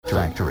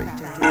Factory.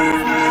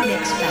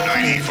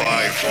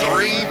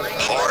 95.3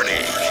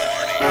 Party.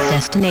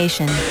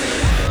 Destination.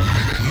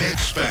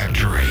 Mix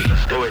Factory.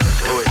 Do it.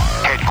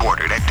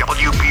 Headquartered at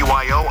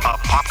WBYO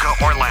Apopka,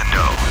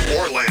 Orlando.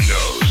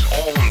 Orlando's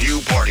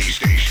all-new party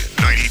station.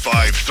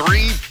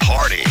 95.3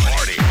 Party.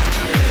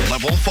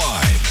 Level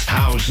 5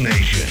 House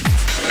Nation.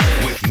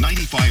 With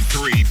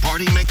 95.3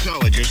 Party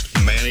mixologist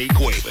Manny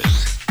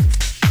Cuevas.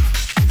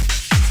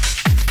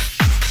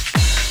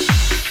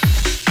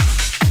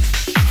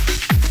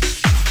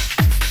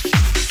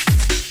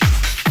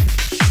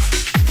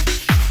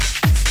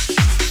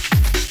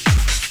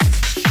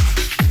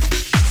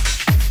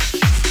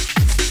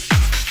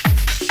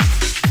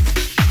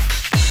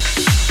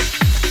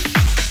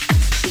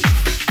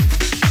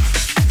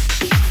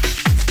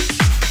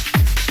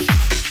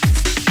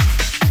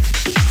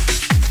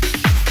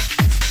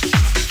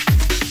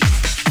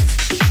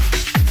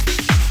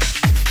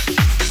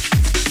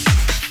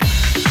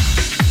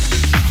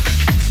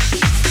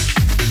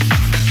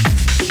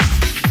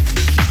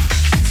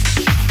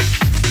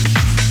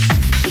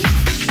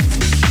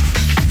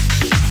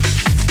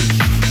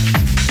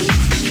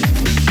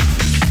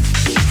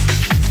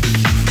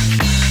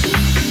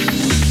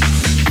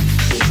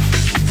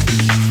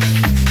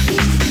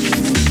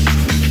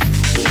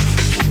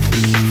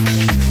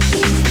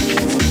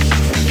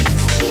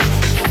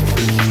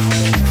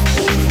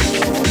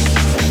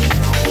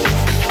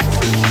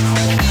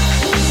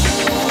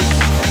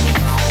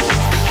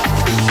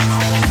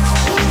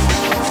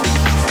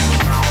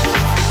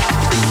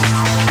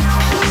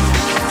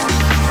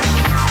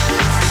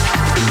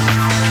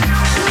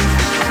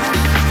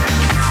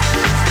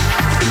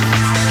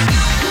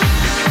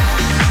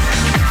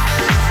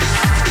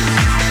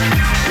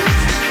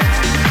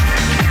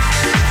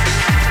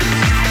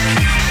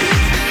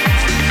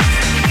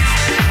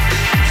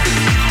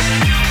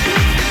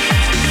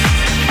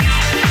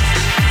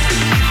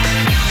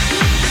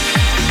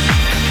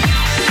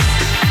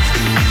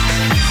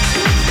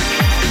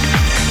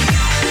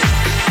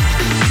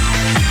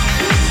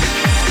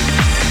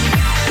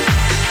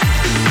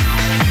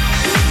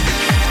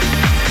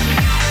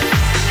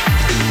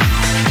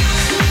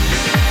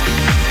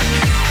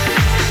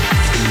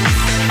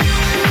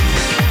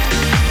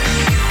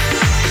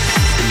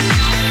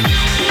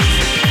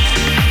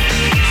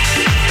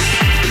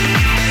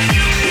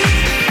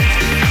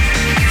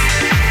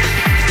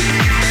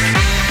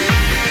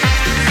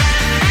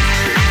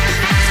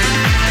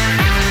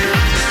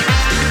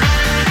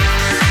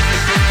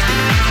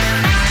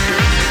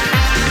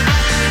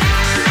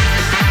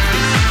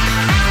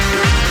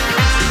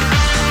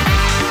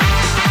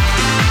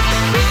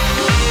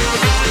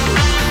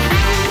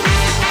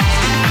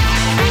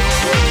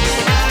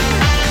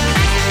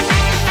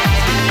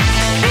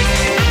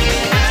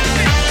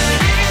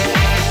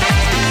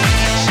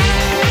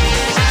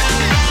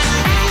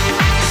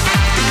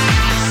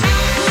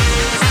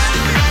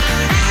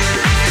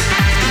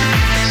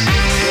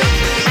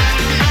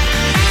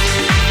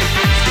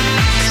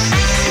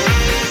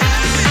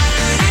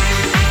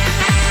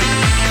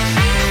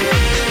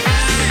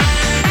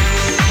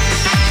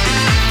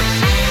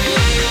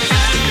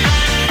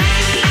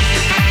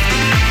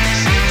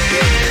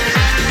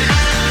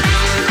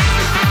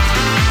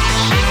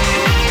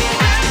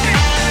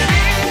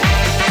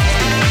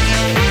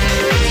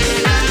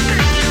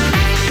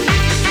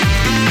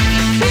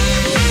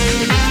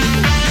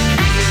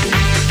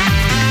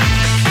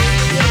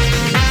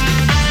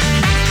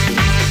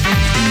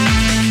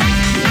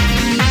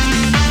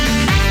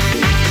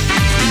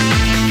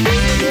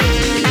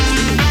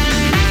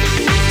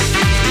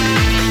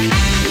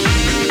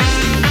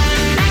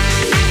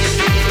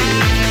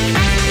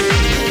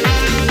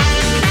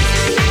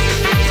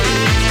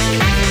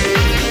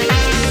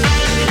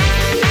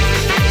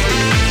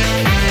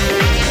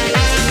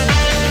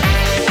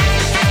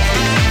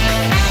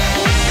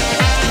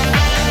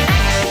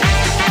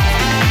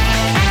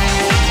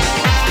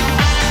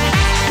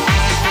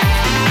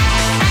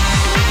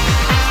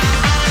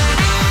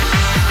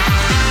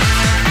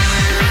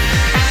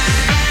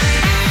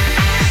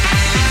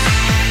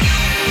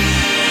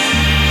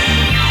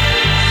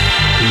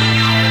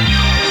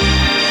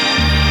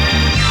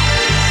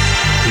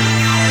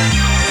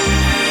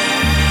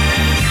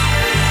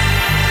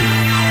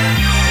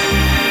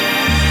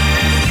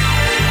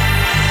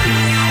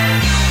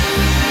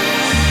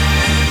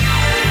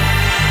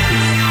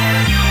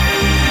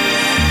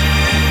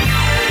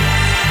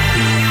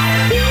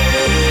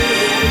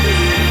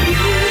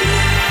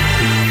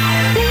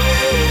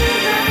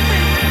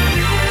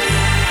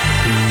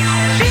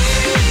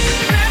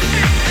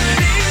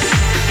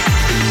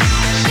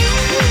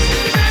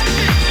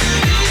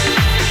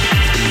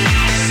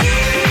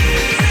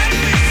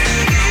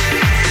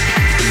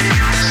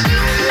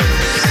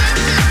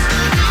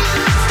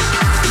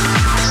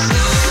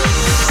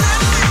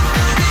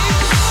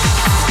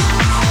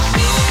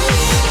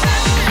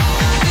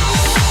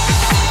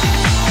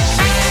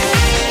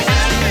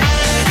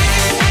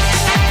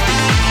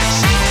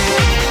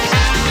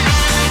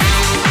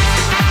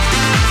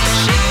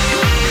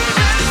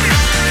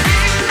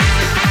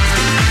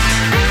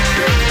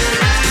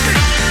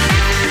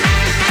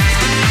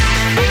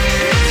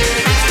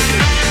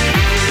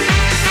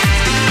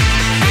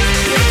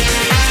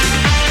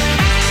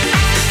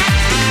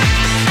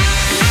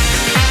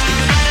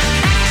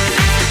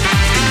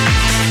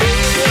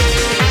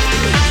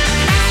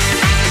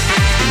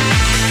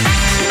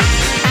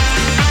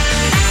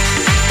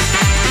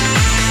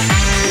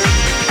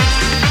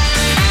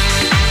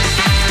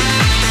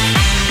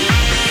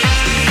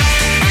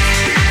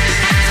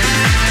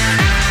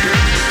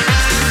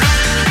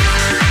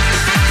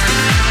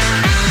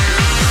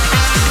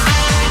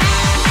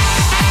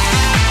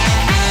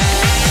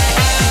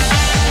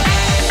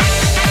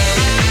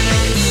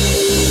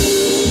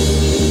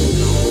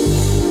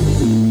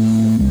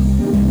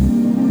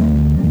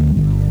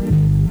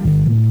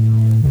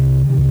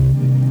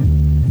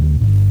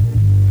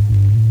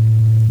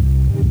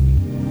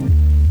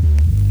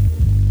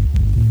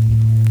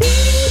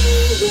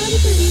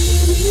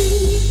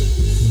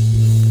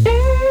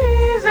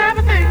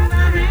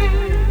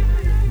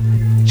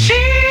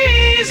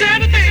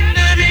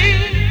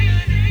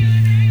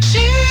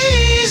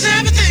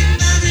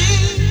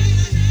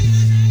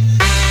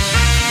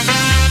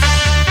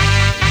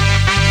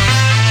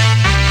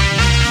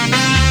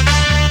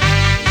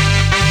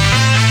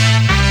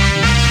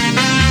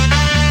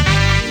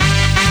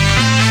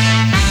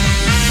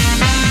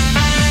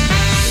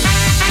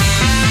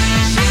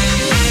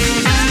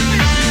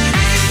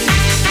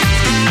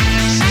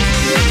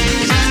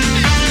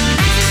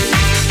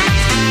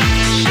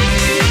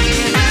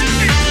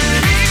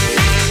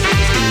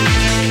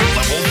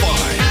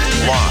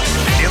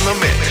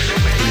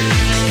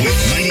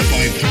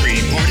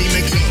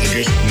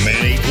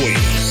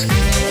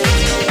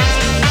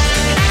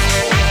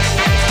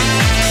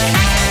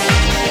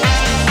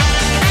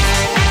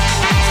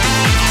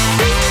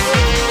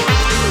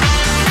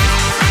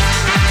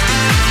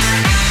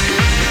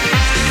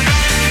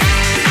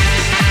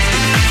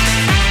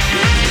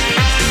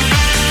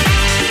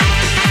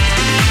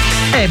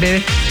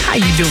 baby. How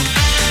you doing?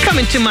 Come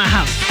into my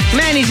house.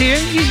 Manny's here.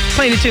 He's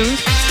playing the tunes.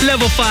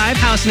 Level 5,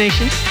 House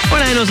Nation.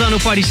 Orlando's on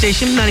party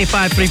station,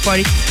 95.3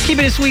 Party.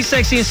 Keeping it sweet,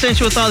 sexy, and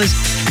sensual with all this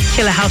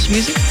killer house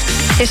music.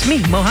 It's me,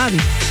 Mojave.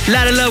 A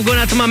lot of love going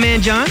out to my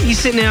man John. He's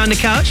sitting there on the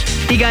couch.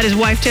 He got his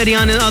wife Teddy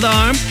on the other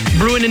arm,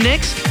 brewing the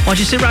Knicks. Why don't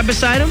you sit right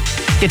beside him?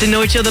 Get to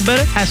know each other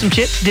better. Have some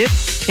chips, dip.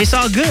 It's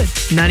all good.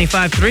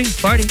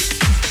 95.3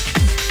 Party.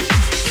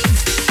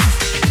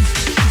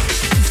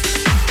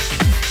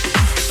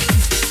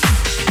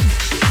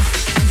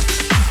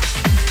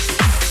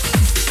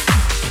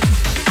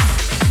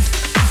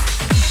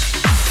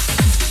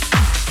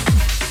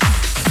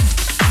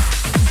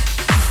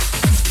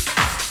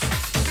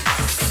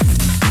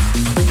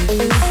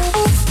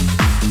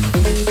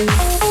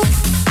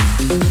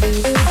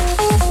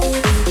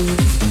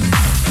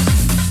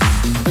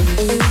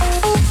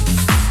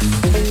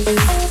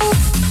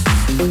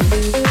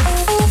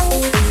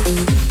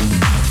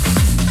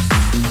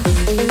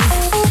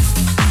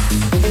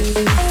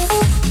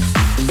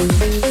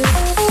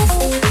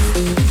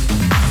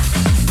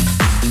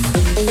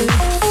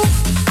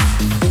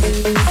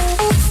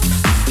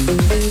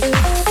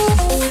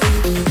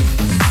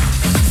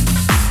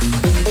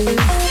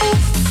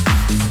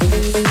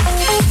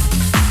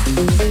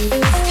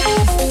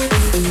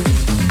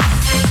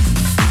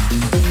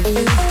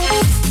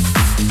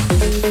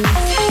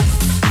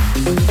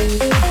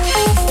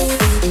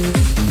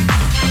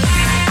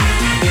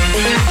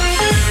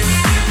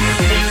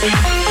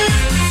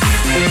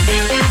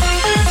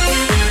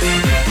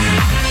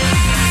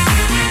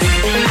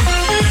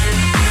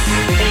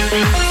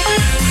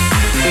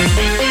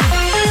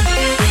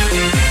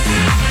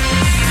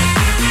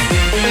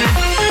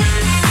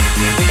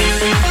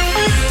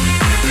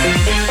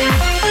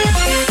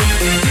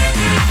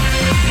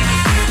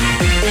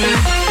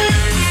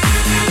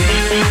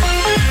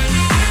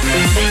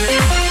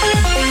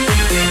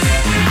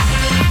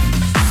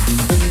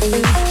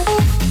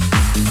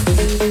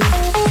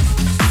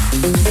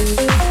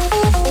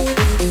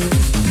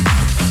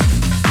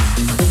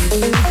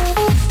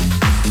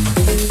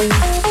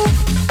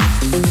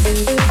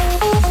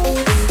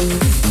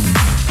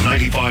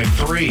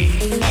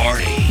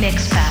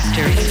 Mix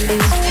Factory.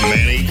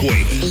 Manny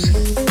Cuevas.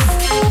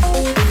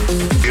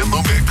 In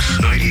the mix,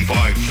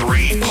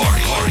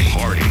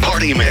 95.3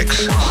 Party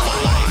Mix.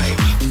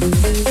 Live.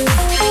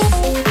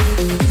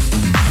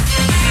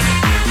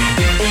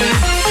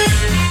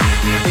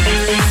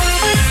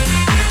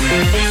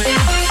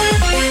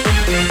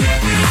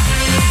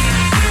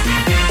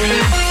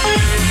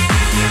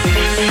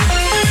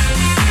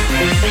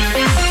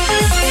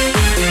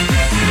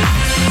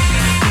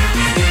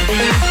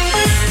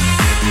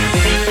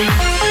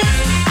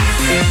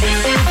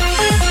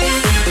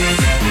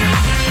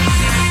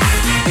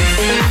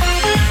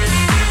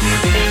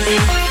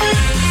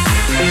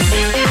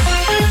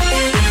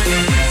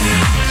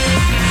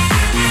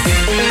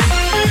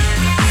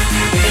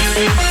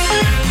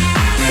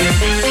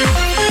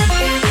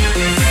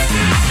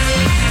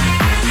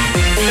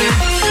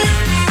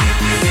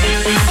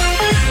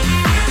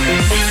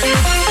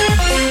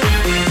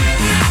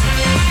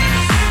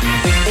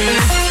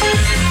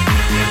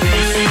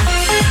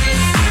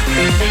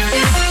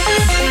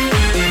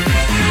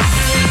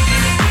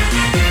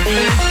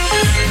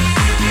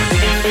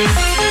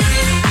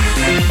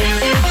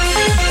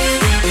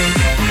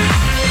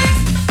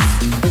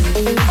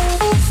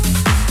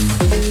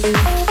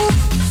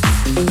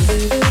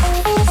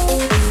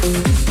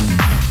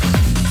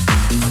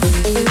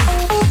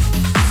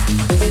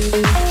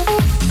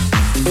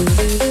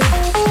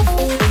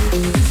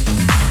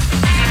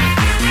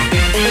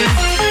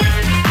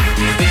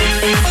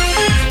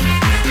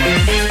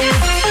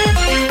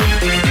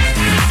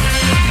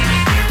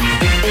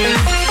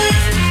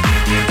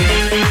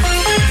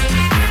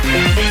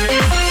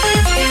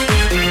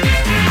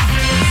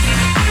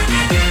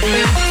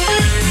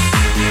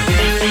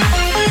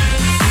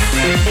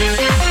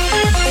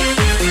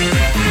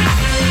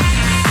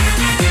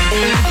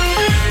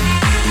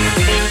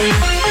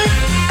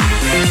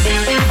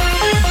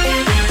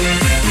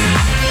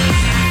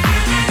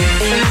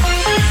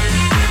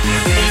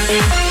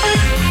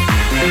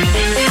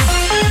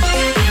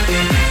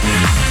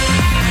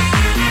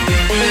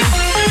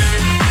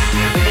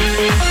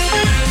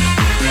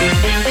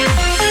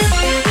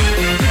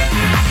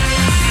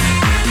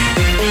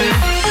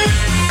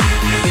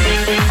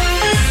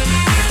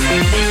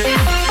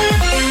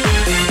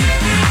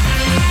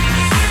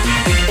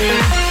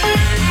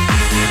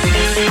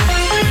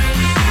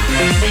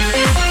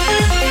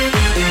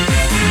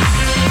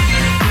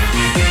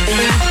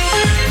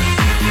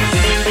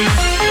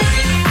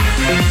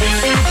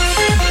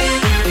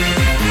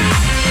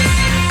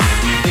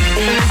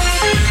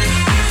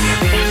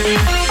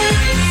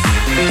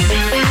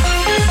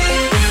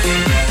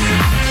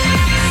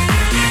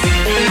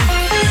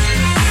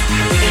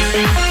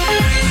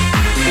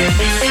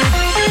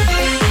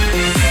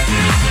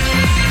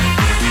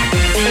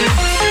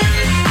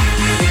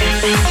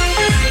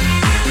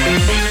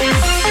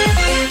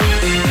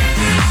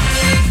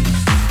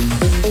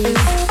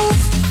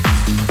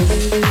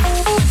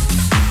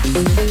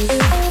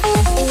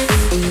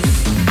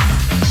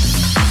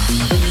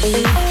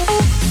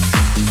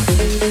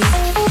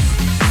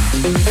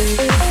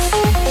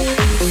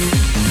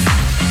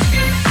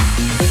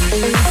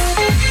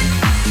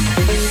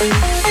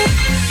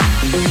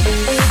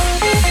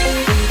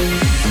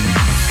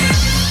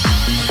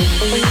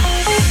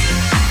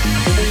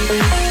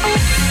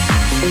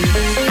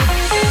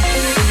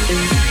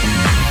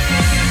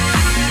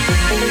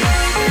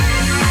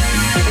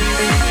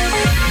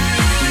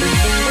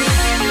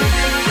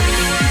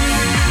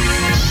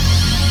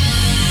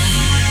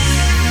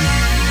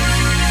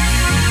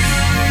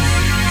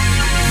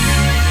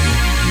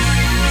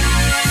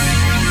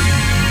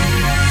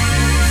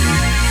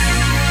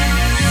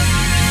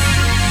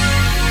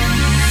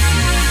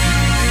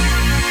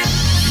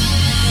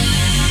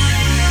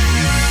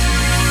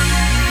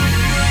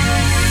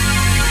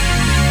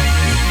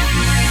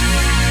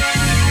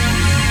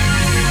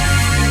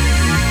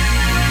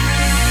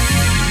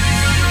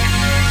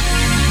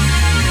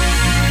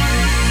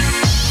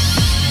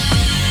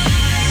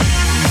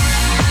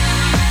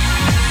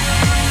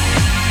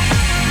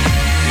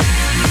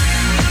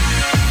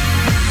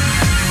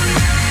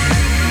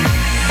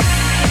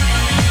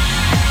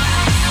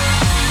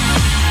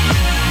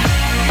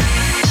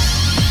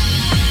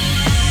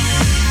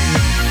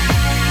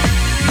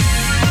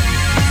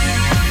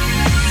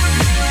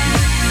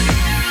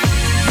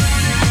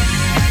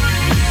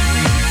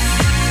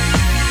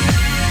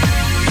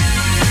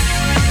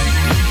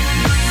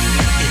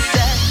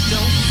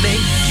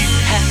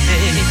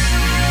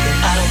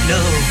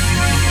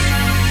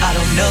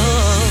 don't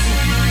know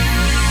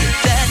if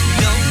that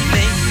don't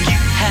make you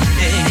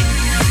happy.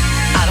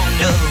 I don't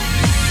know.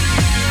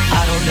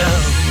 I don't know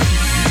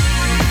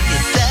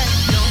if that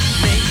don't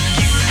make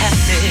you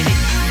happy.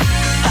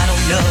 I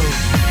don't know.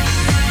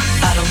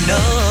 I don't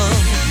know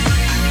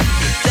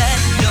if that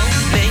don't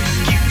make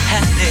you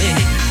happy.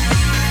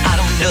 I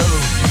don't know.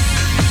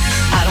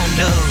 I don't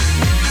know.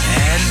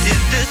 And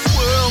if this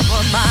world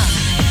were mine,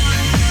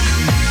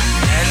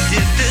 and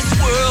if this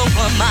world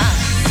were mine,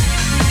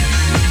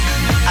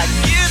 I'd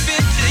give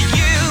it to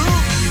you.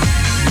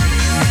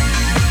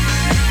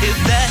 If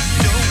that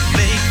don't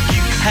make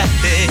you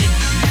happy,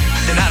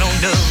 then I don't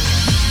know.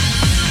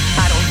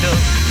 I don't know.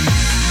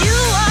 You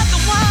are the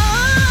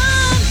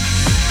one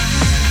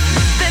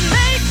that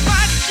makes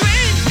my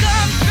dreams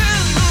come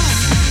true.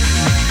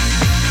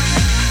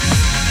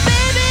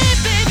 Baby,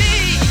 baby,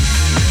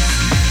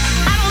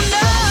 I don't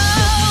know.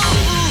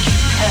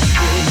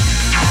 Happy.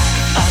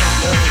 I don't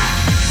know.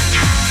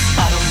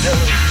 I don't know.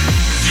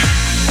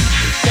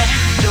 That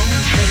don't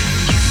make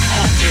you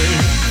happy.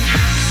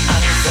 I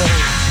don't know.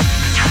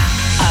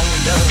 I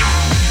don't know.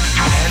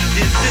 And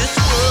if this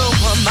world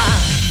were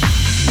mine,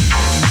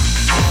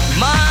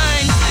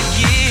 mine to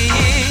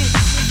give,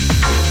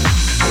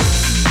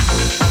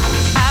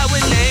 I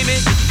would name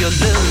it with your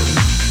love.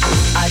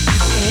 I'd do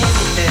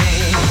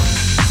anything.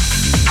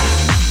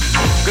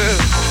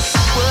 Girl,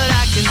 what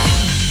I can do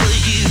for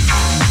you,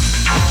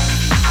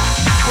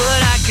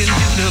 what I can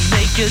do to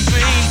make your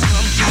dreams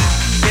come true.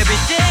 Every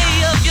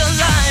day of your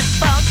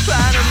life, I'll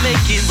try to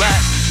make it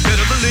right.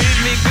 Better believe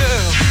me,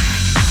 girl,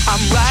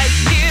 I'm right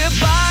here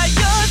by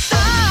your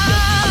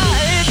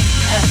side.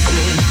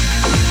 Happy.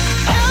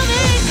 Tell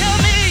me,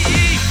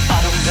 I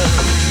don't know.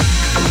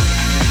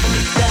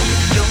 That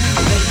don't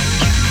make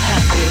you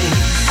happy.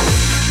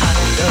 I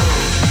don't know.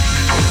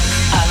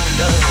 I don't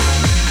know.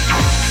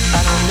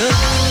 I don't know.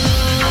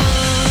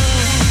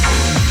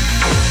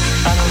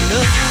 I don't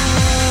know.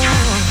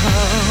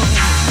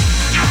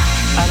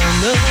 I don't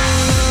know.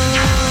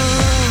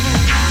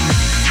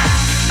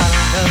 I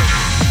don't know.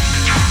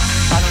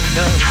 I don't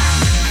know.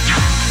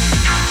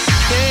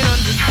 Can't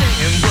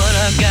understand what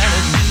I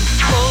gotta do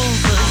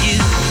over you.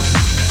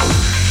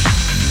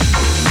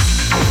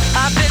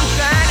 I've been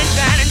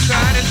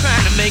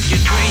trying to make your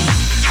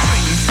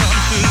dreams come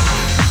true.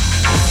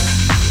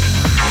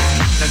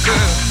 Now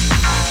girl,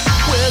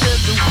 where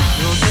there's a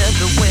will, there's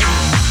a way.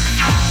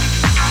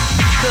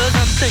 'Cause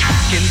I'm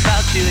thinking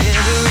about you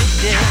every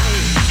day.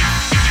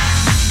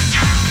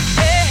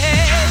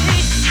 Hey,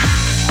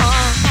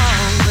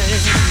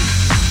 always.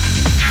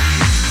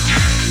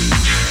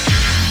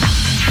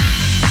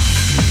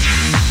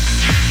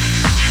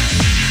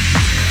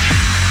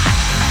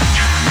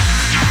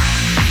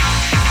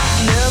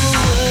 Never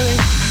worry,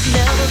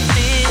 never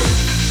fear.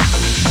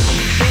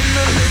 In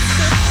the midst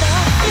of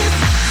darkness,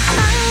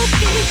 I'll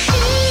be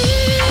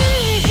here.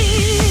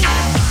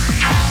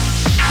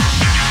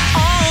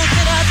 All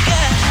that I've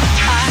got,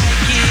 I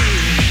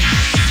give.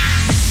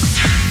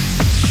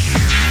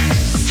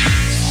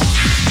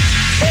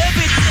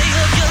 Every day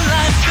of your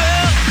life,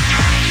 girl,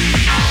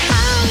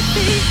 I'll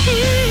be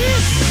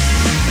here.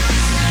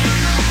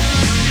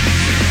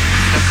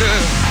 Now,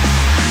 girl,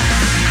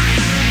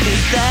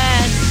 is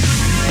that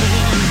so?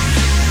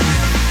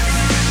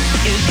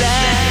 Is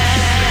that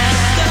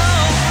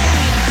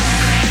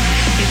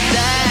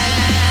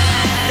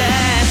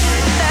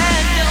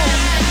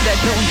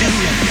don't do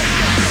it?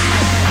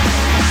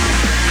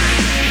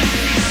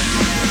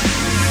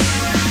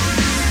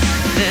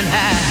 Then I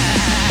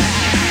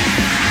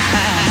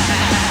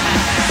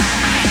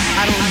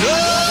don't know.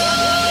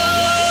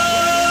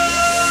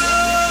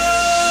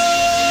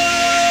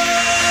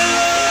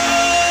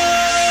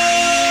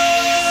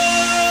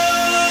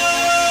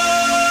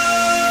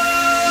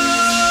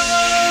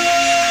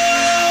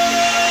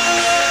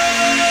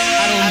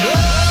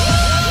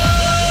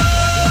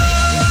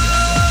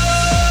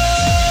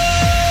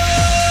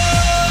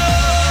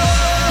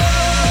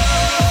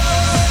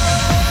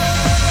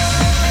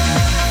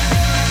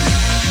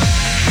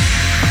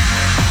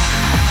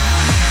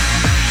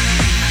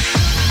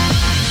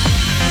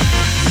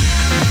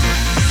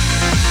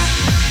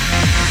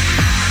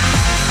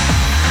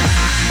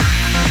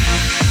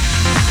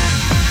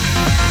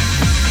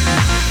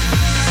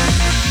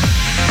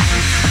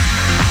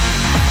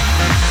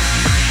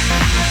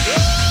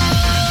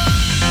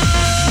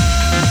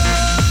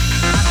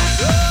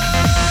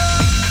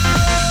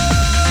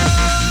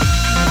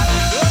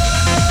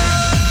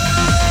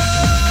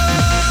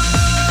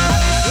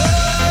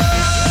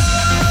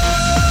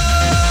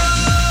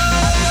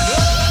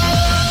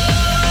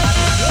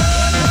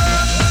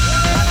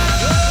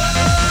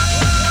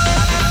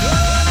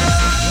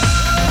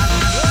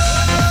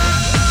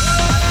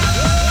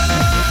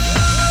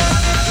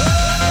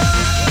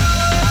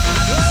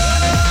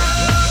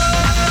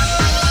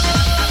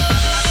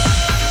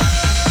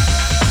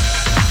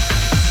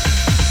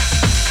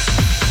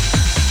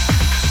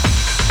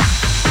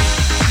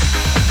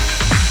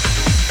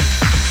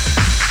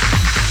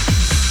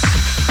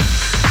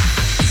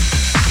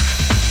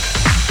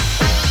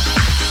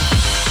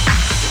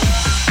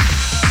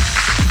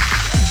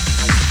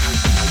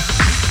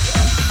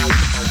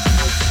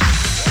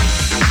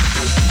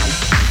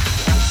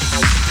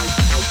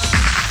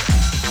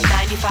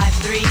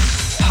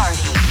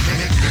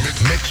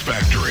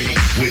 Factory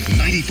with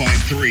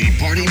 95.3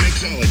 party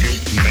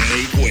mixologist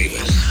Manny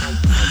Cuevas.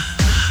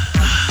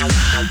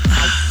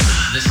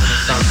 This is a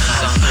song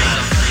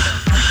freedom.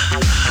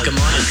 Good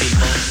morning,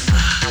 people.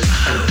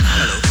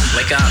 Hello.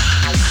 Wake up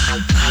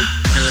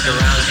and look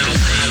around you.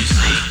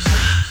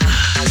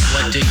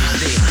 What do you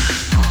see?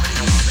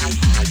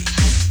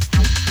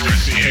 I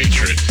see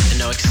hatred. And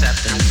no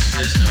acceptance.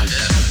 There's no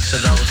acceptance to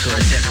those who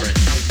are different.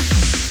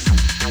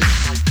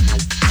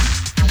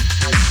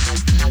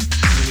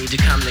 We need to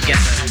come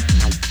together.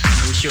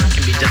 I'm sure it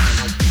can be done.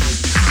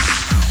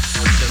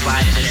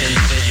 Divided as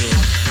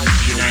individuals,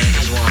 united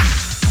as one.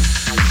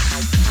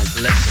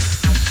 Listen.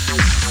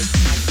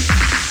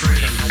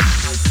 Freedom.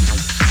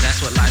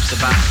 That's what life's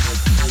about.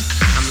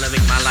 I'm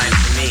living my life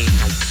for me.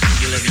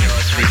 You live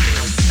yours for you.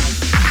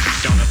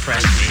 Don't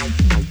oppress me.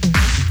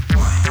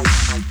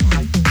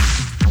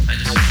 I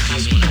just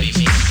refuse to be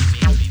me.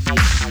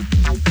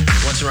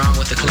 What's wrong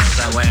with the clothes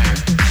I wear?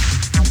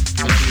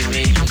 What do you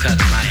mean who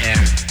cuts my hair?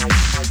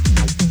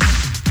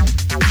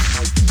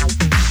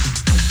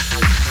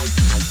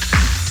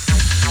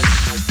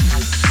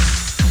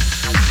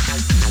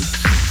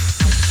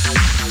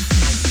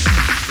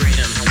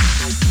 Freedom.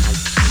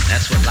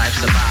 That's what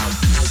life's about.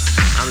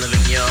 I'm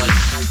living yours.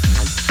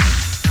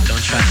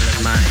 Don't try to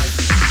live mine.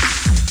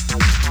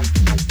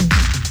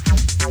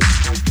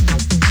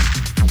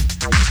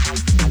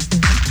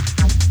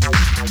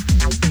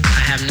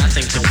 I have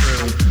nothing to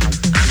prove.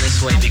 I'm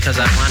this way because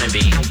I want to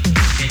be.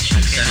 Can't you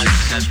accept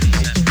me?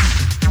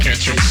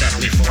 Can't you accept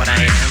me for what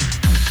I am?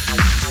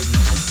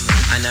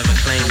 I never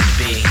claimed to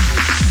be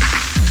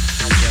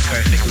your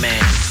perfect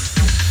man.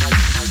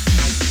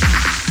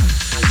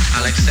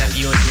 I'll accept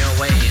you in your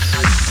ways.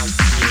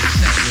 You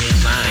accept me in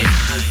mine.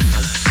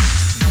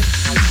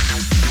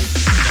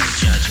 Don't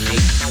judge me.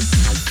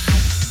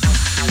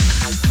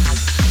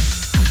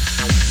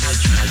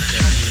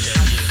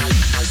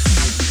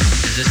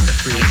 Is this the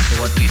freedom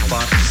for what we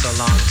fought for so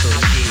long to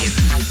achieve?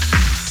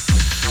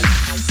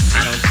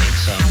 I don't think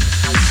so.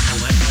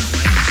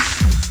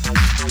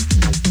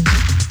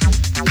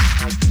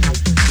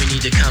 We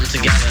need to come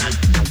together.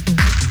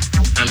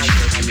 I'm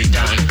sure it can be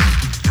done.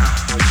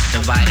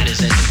 Divided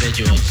as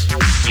individuals,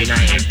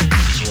 united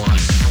as one.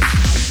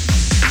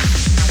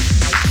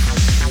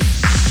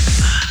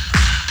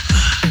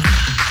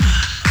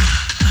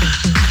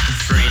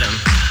 Freedom.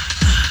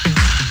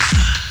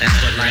 That's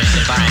what life's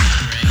about.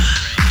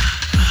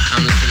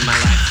 I'm living my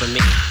life for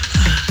me.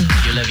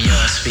 You live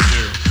yours for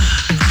you.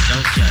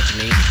 Don't judge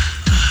me.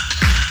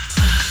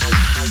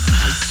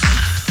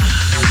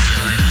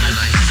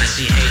 I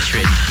see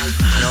hatred,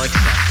 no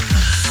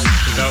acceptance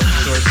to those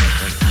who are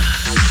different.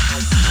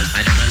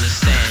 I don't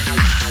understand.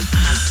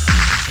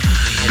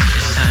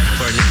 It's time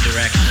for a new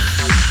direction.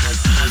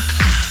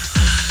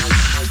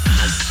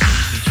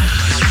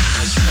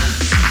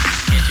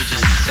 Can't you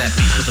just accept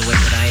me for the way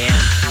that I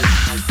am?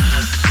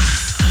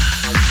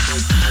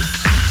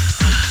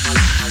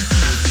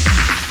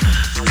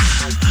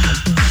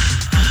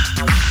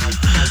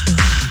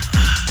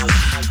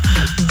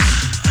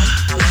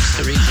 What's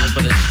the reason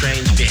for this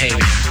strange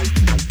behavior?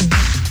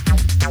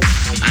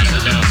 I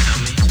don't know. Tell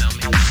me.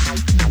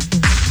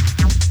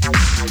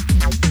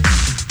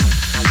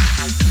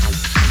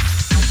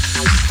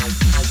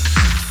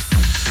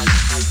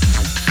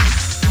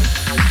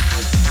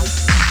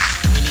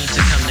 We need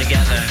to come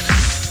together.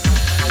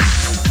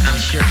 I'm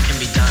sure it can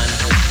be done.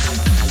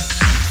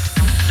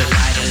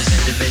 Divided as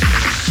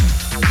individuals,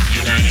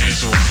 united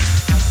as one.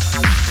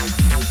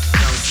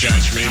 Don't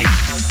judge me.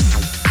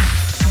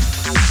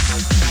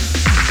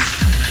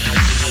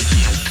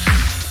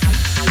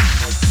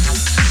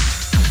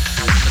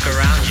 Look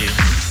around you.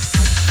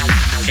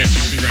 Can't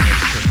you see the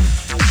hatred?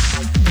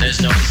 There's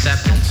no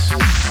acceptance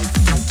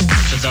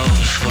to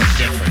those who are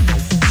different.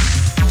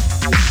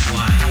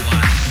 Why?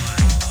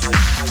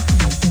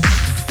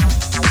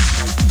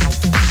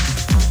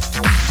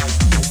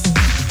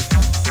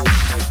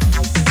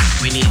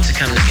 We need to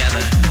come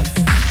together.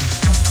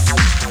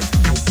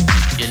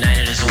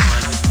 United as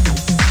one.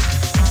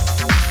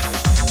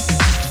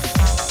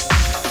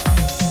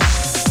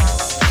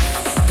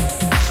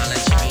 I'll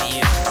let you be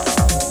you.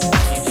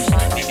 You just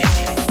let me be me.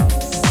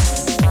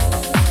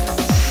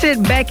 Sit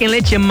back and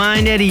let your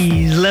mind at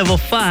ease. Level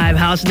 5,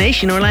 House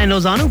Nation,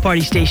 Orlando's on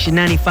party station,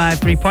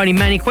 95.3 Party.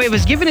 Manny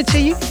Cuevas giving it to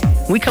you.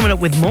 We coming up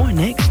with more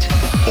next.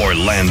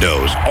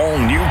 Orlando's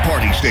all-new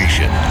party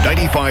station,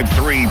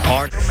 95.3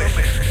 Party.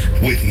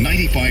 With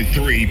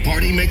 95.3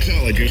 party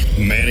mixologist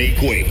Manny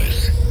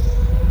Cuevas.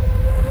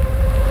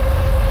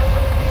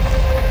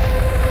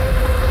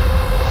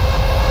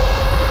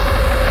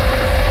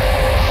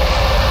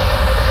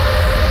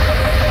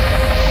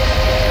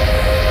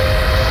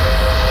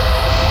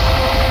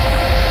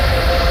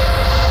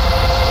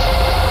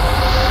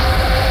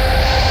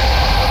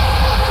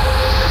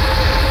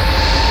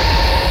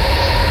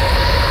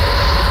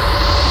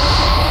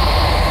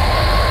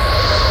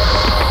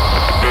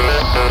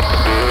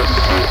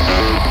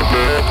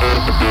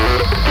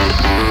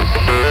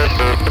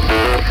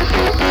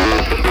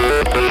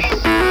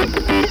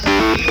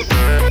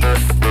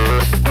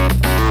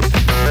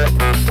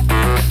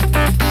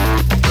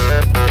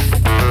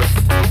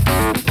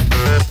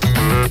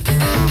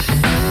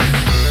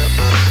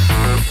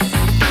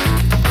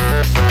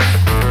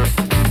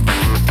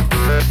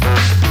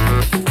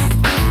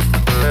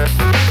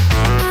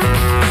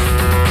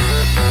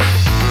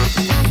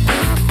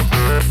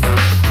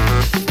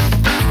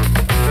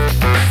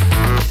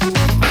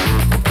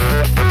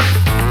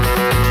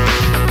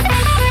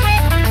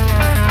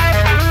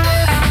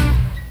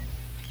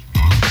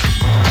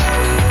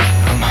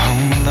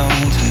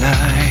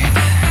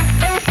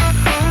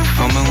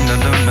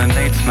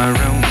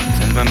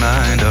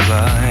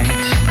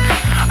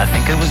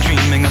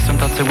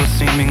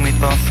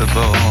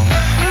 impossible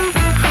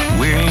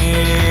with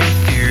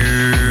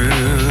you.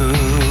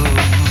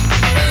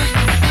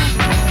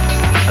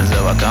 So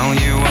I call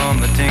you on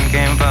the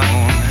tinking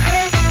phone.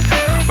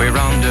 We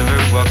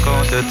rendezvous a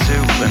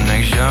 1:45 and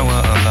make sure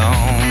we're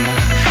alone.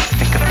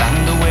 Think I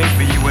found a way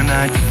for you and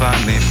I to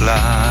finally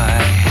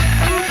fly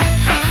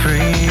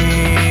free.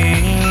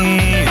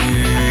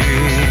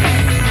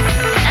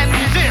 And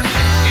this is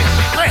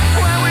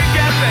when we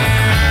get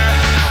there.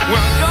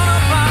 We're gonna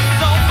fly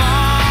so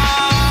far,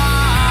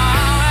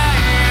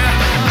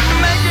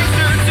 making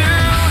sure to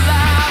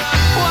laugh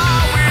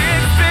while we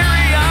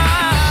experience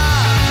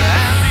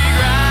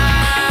anti-gravity.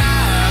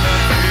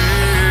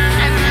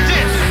 And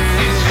this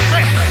is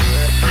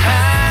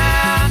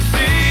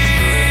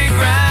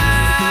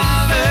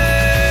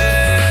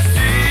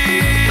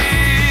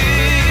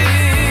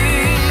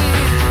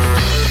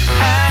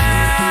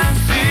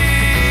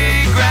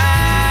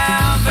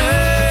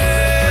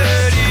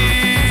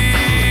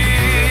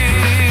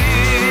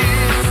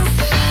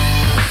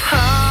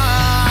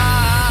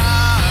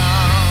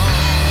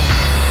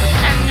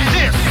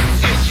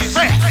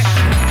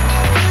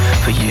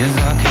years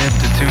I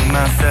kept it to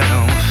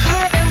myself.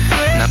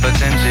 Now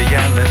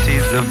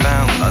potentialities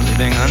abound, are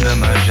living under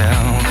my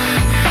shelf.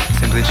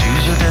 Simply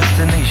choose your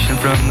destination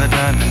from the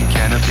diamond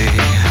canopy,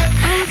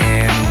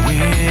 and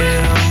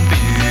we'll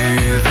be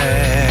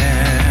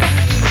there.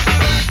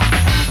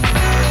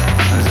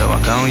 So I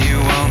call you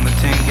on the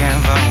tin can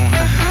phone.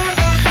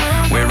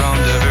 We're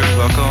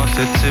rendezvous a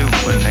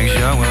 1:45 and make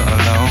sure we're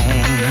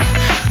alone.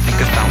 Think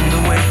I found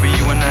a way for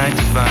you and I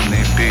to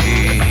finally be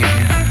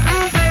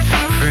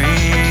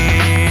free.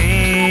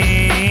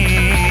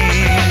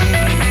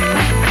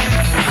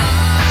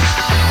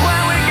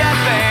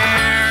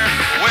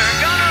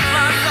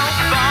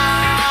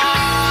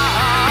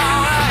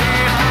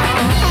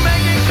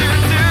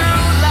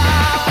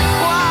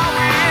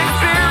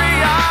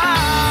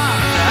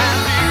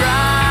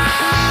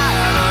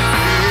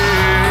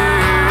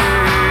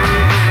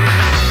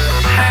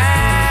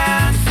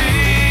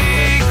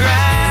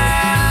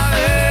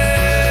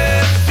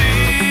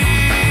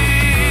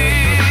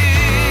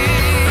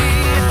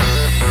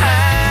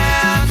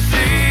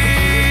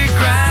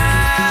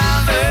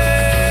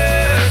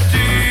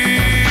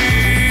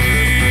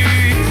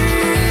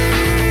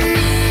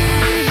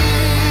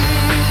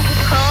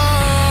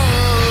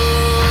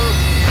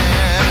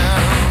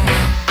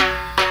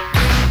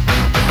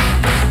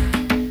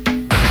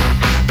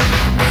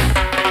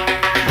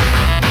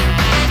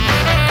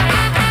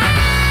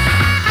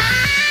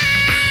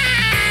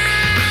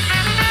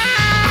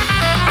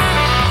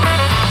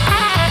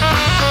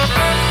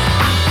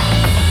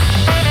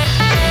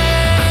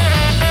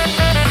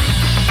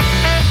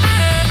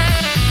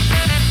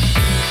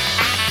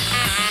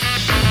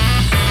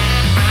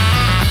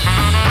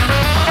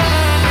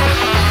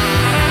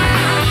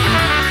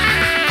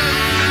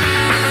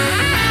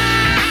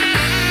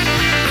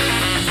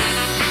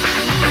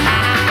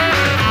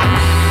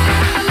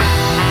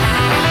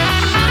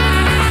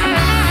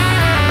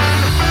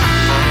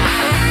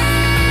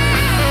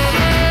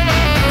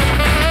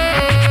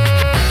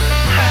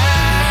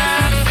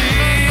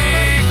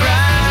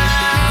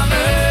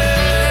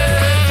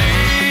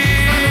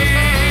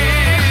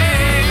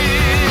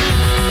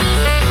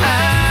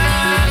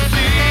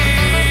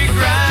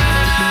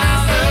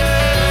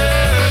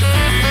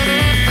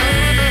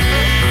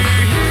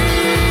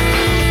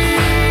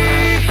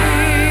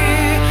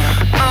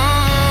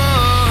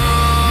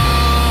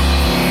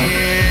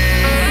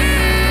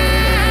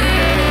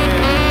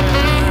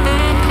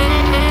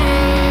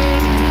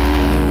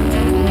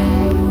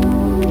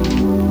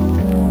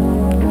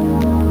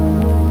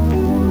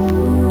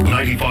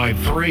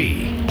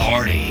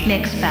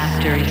 Mix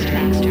Factory.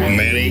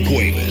 Manny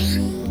Cuevas.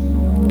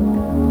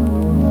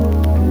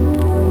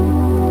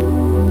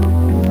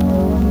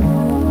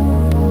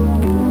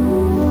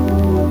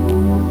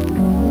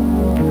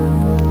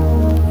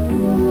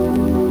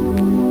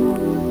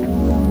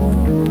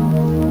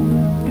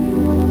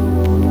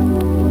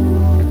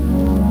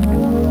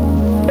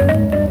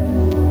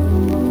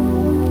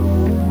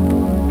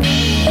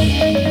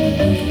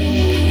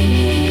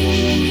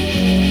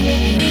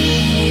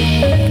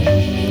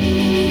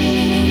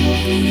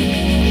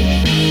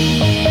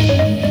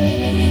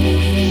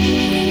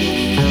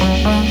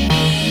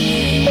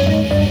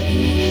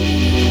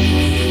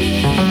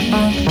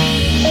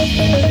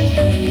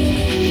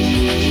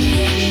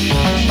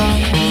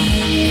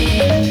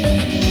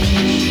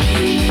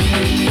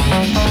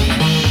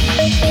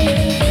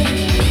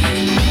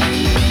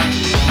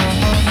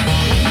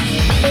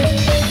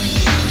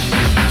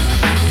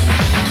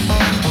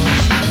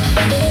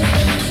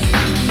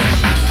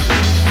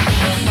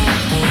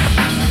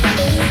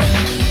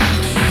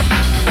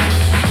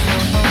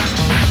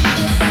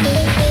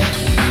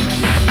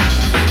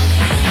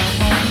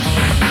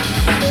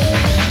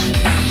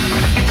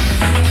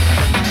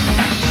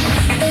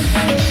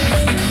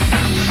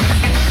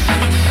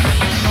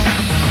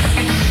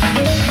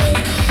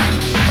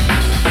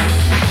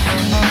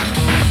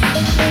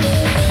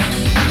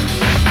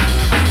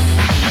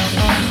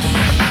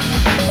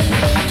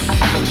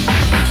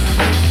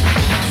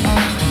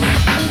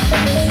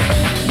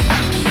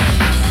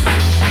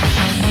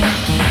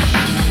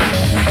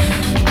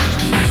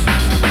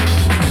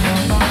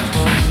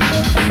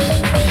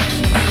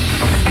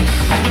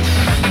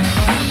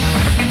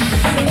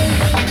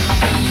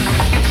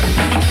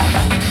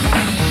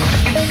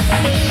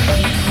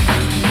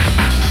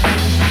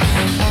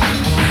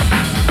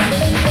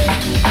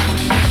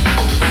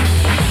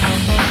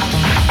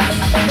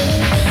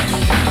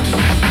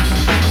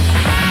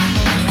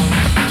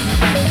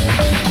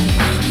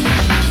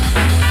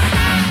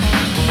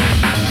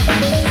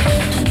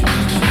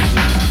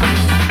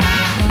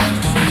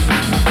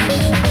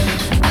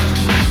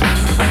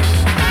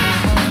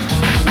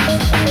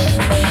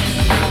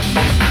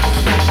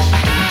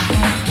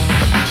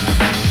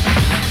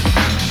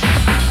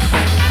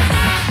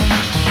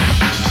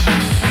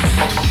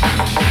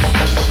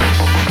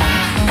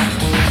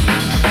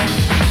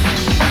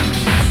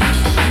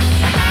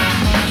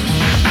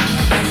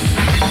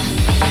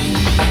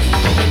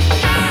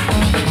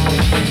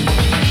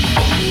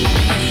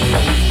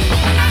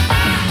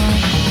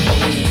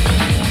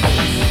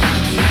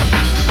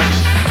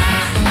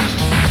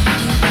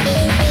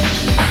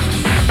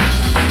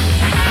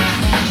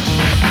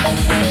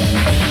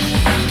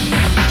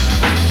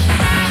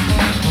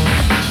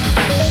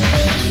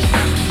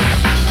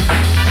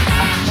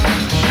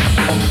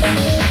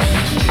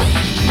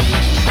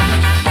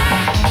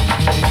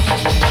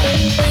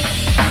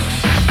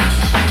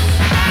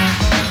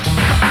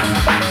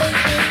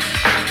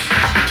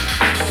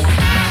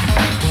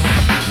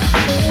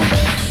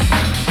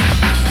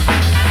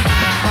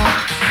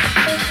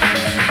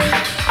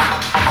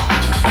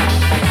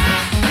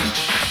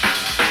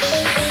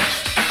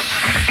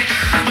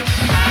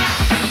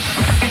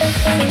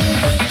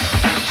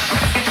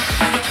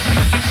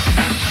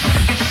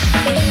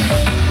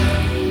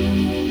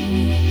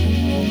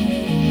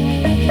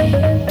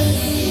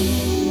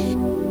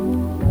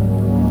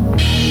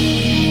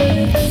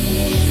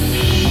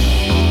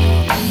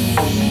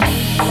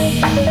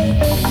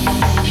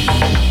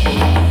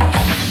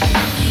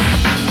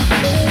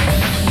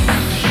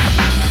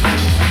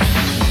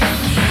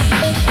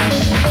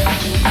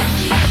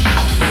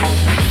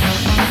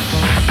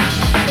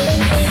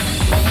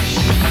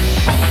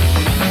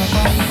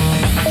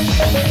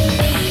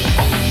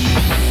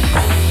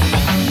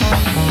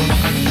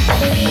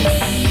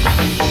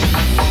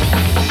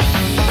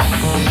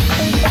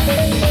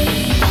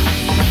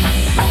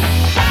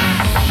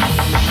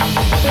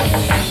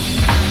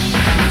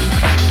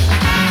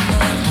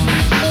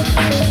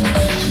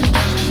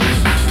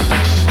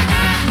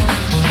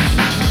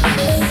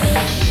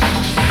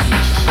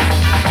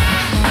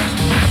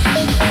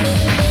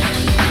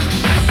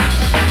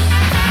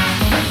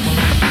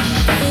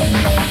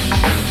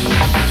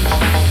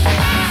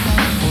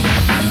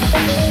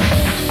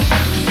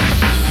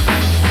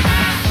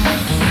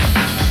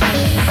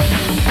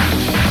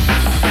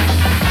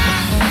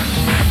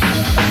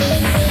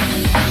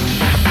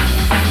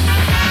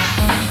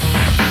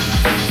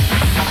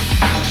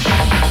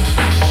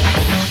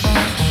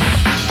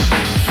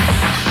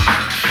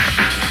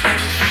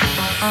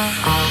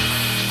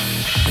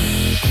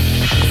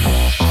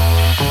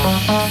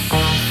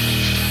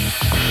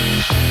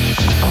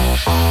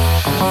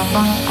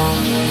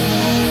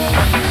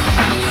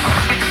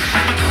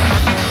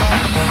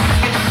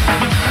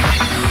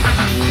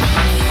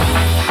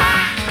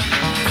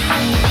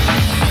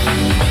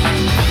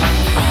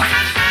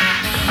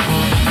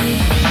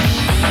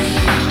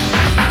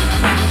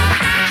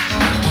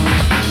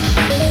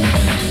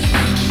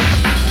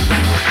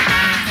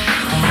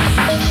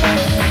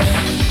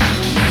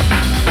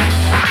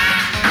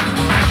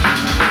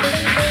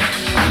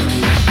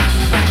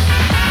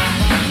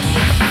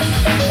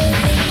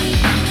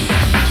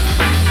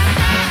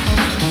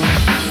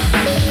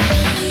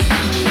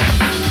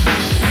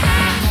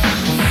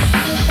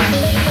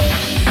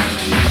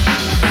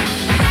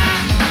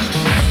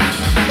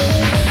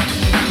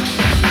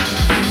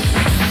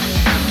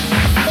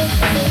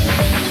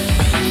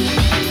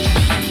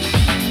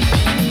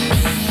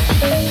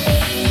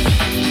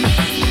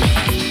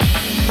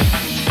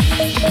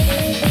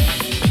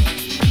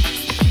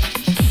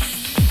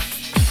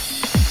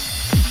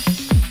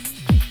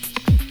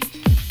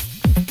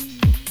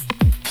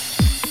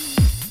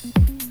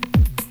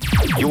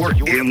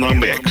 in the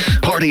mix.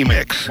 Party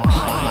Mix.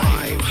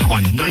 Live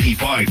on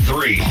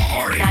 95.3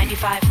 Party.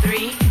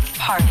 95.3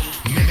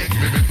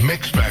 Party.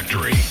 Mix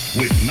Factory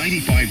with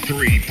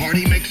 95.3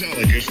 Party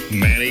mixologist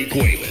Manny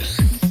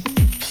Cuevas.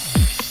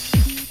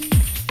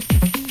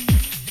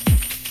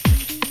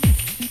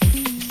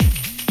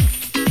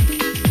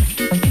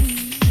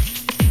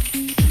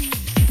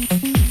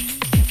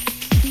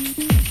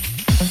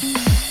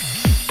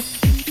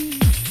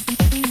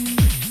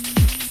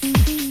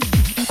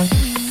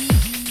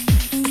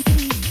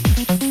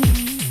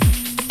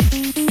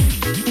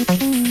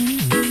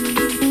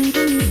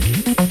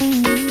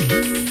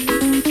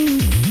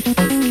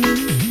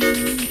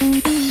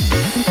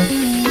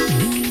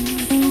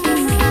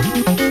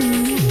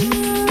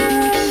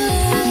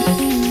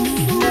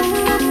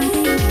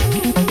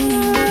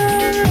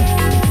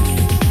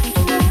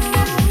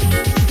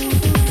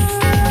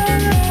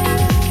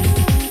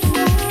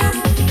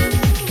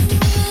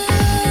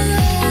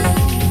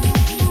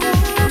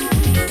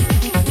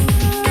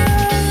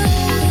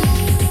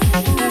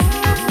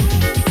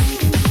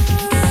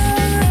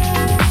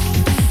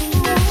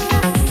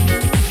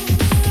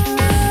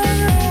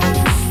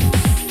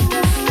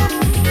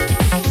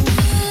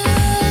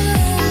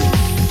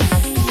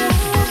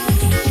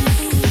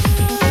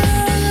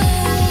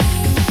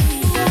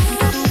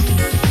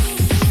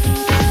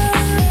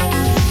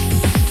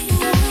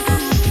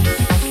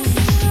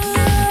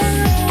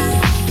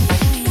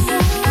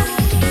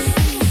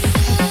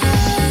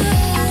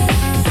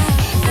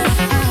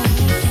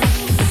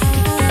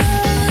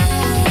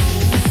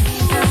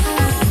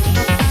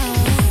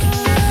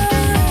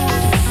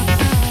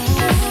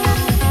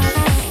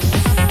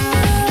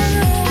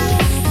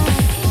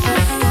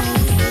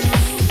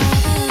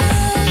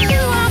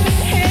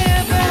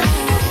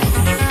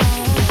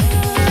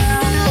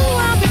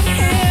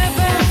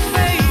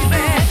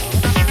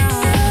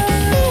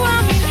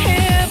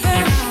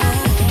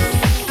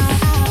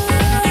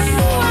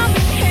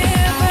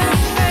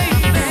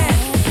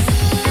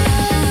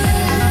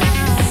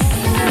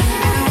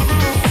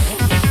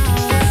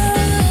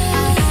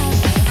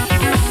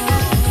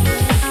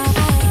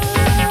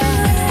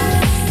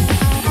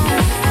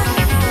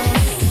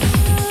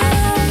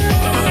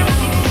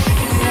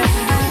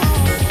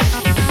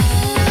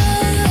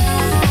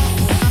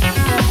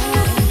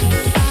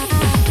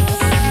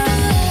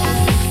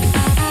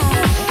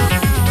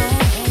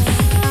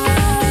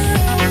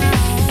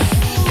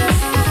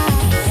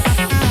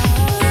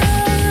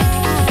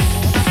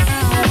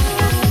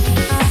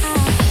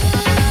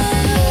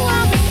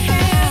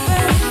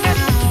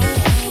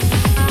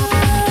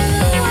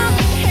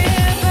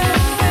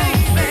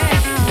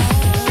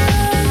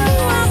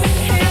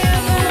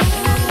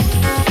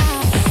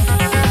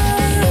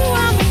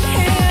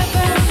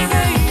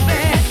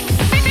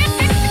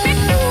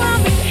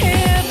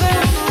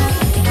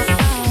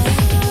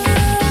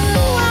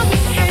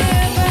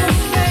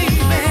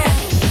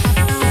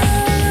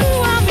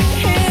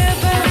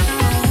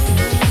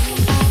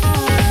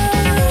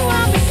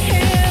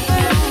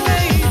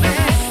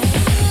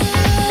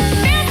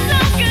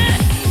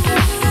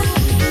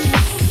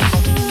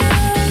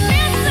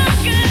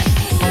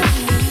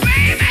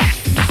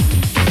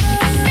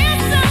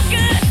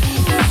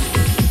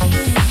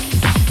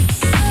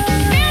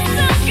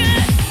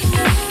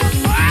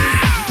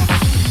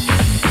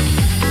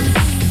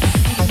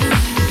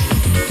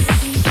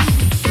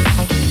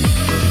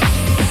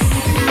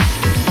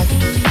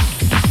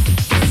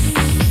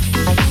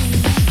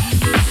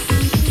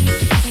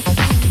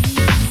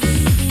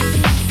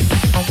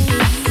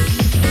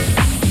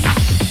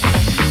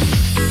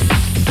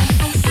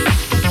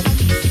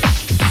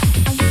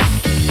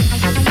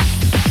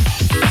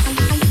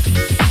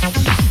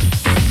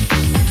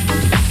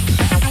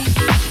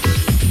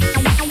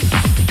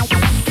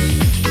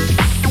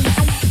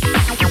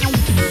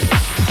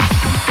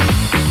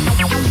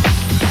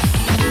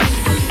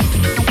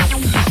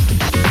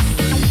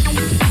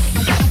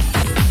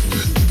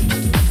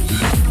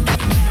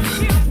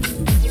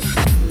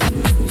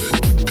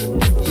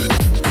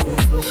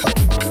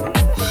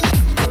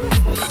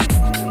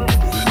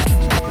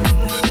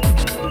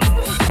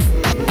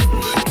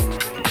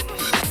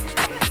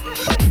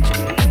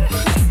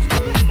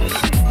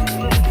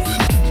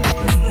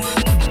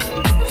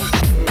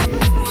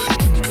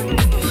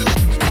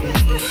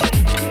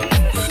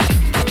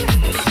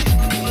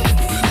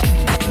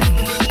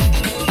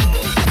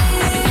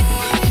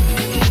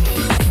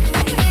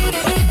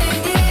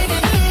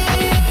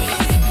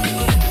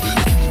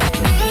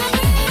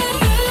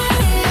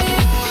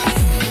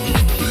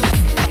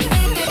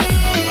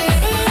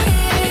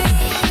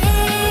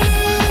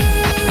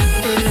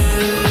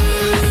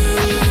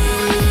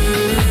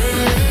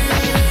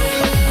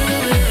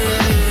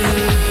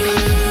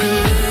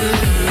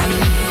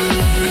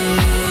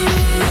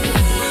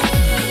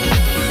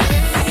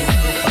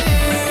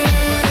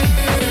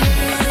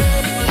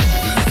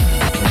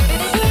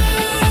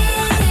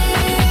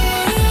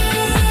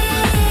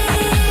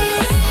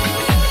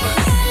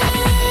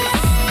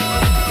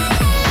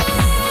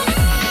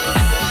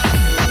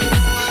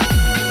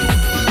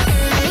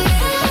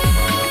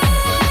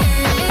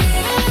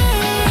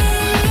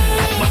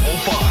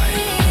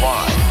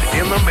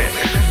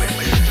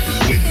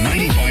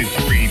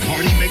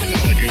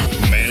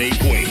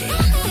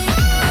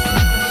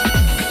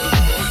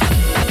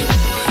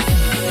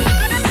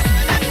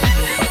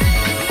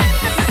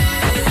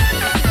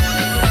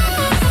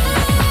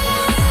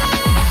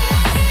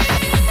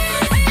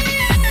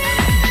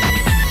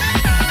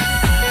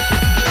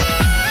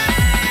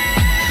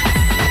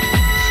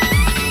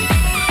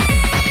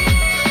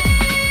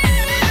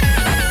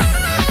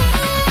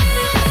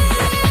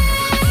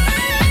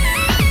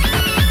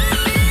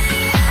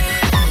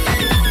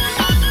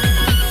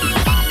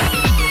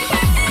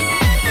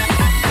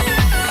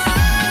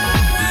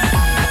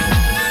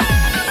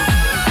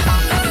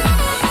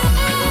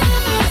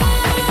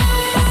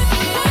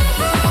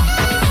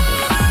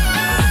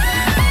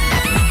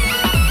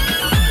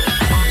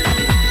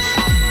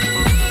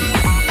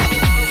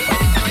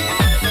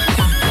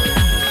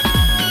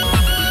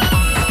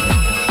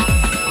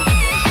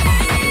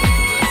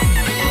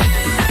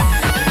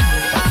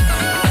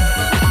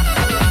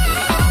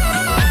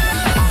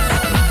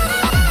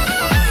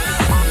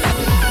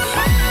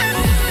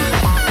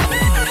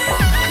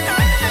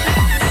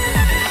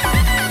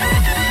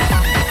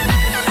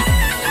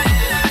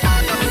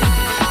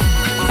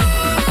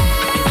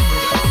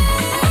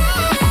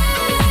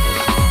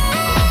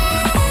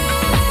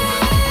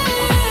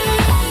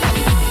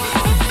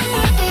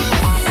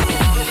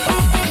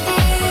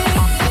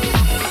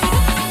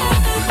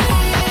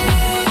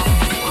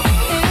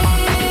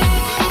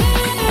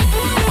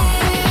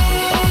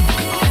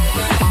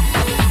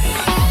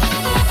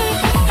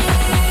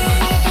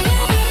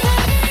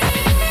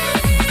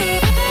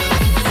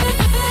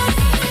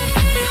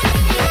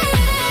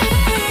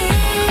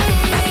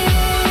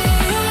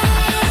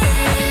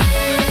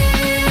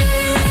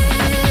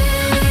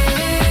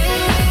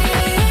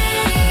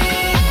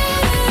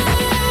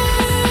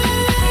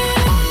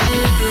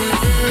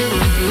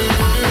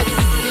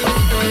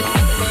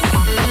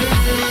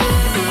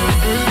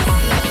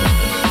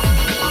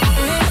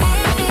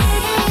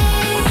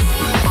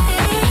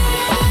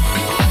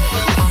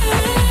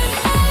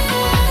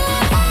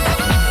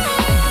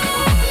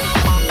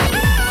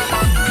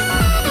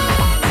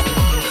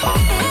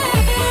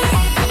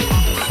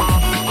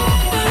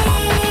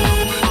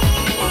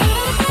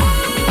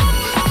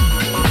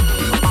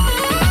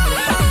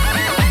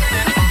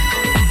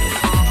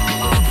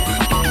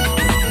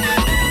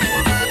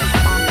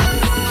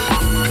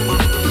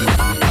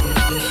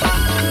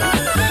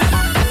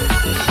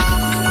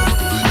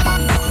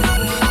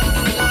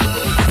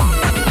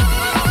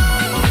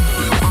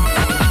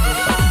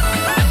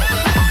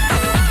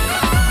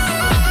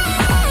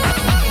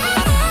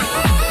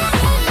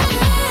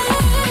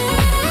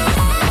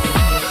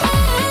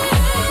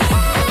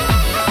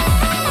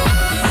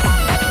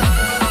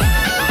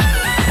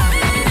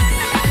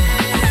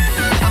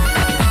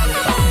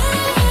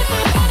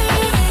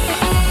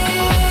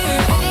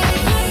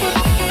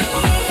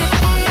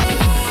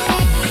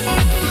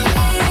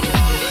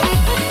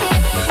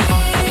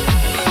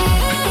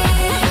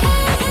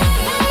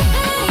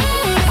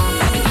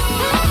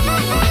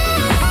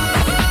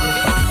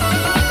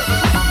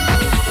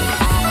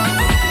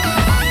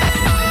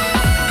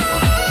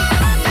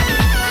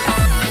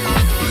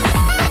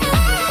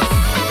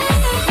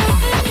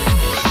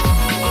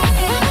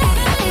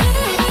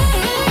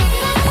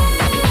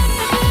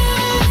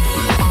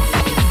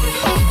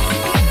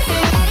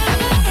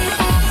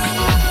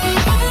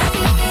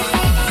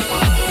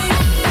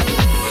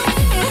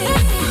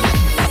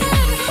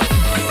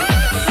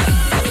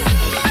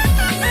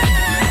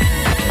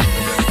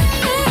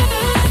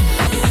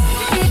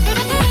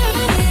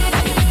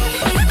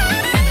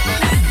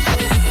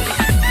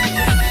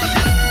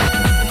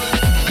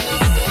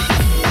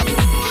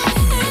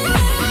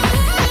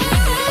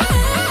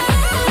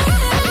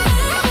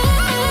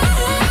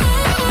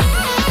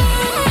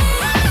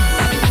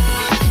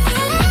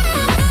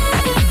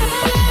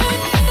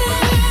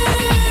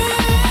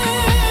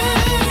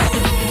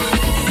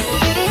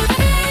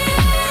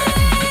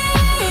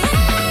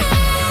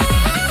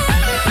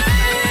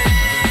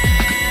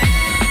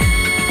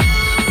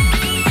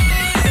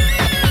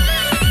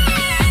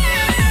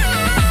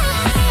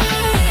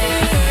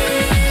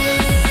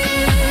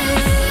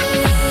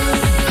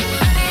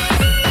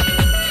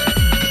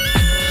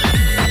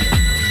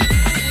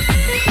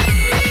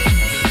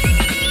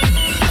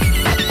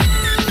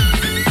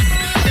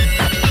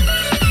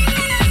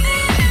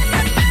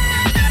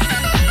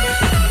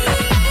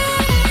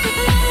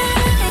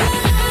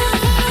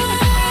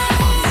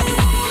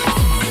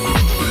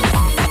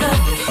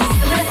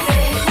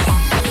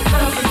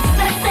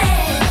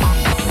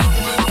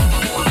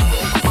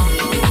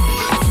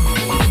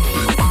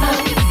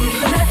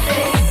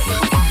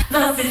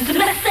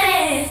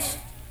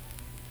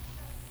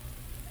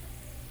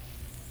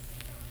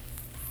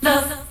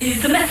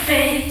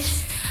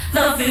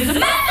 is the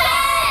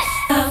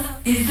message.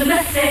 Love is the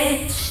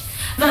message.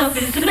 Love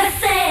is the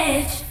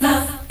message.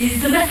 Love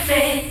is the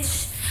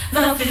message.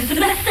 Love is the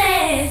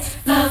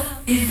message.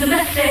 Love is the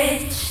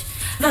message.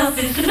 Love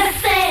is the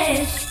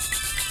message.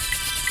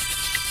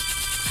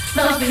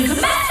 Love is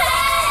the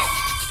message.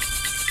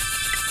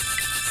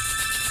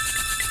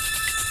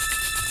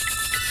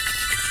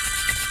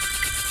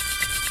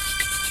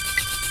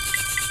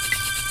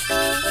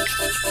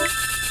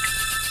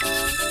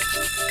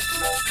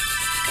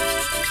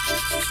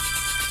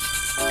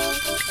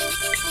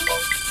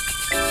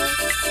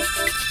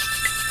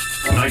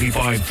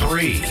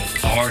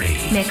 95.3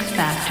 Party. Mix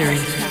Factory.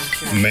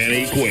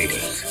 Manny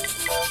Cuevas.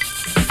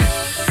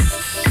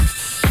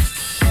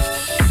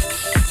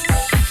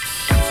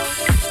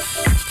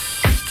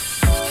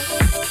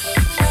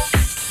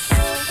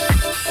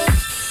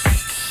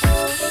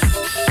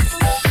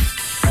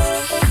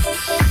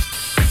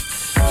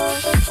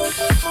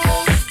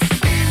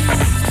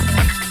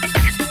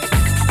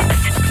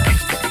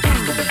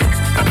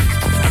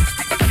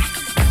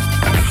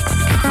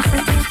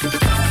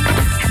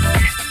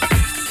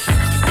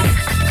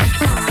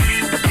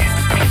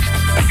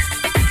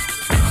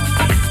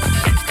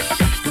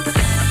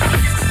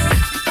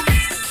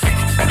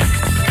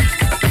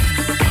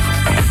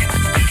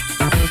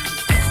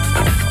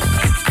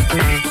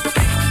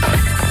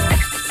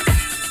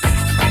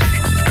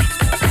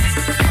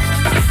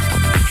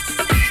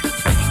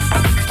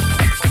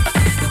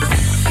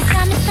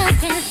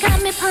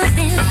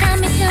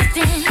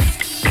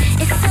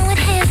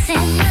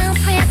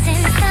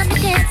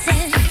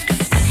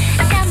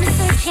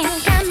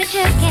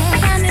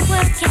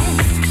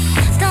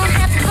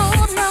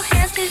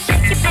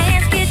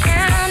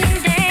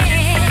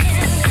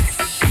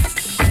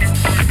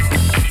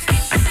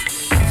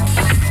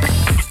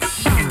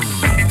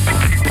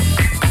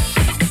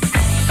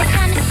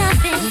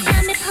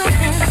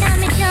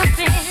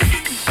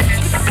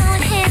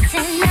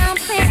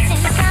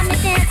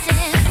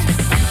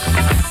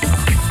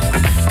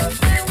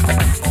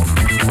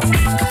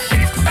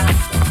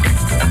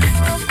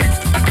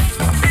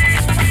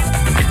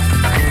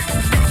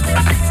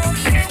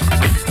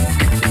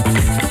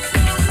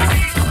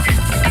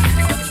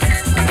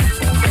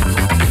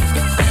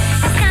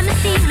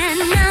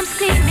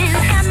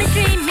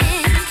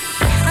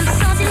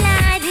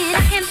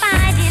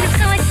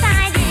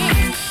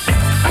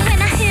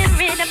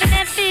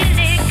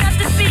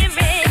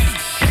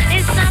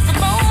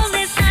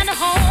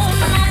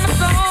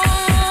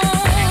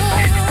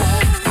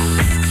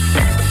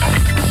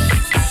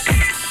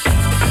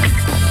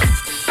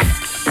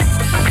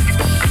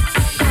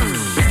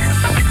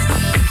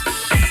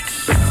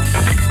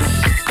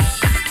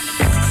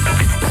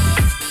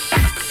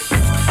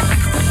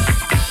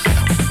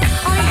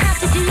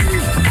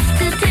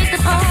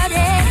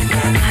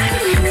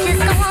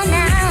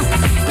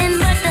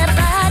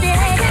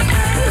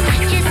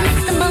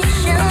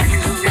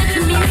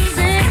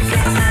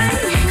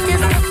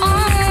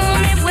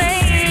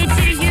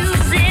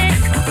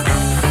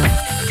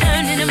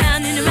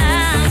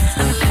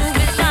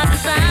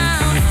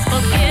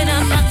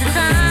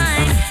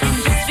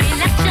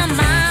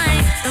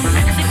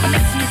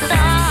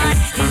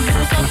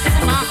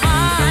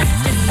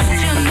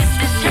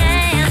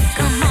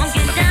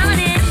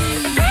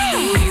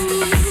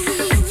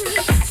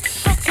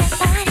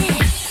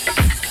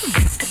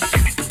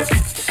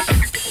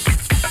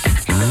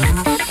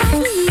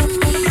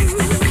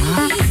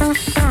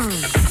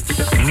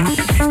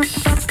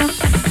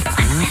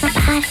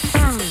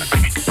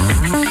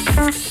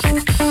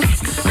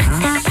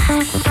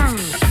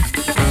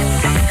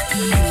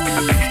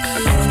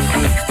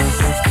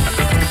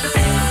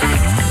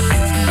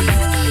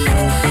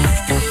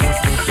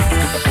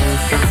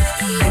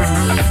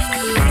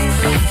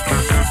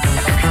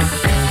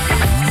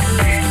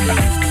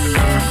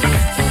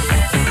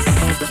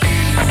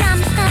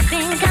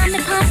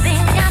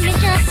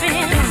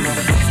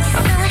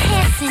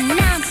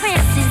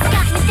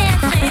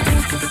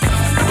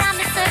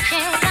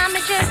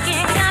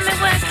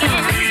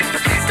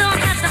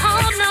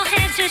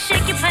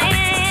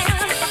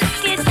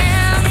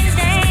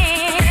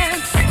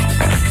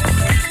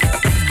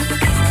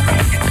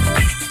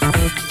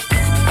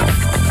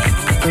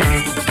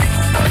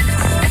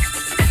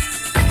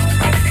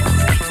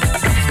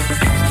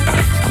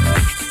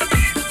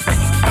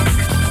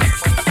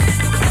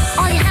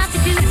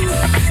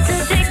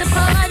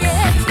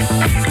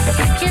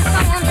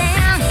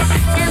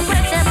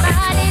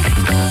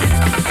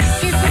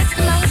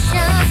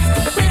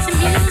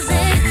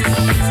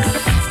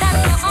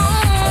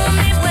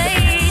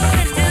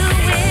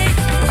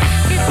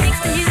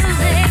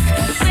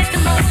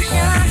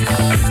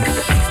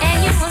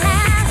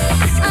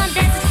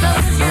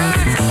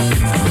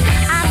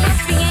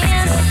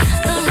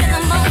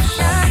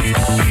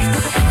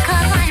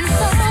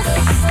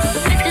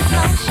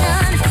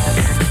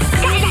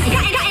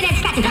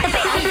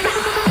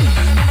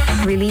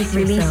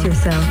 Release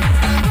yourself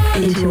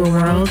into a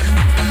world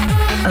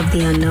of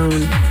the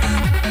unknown.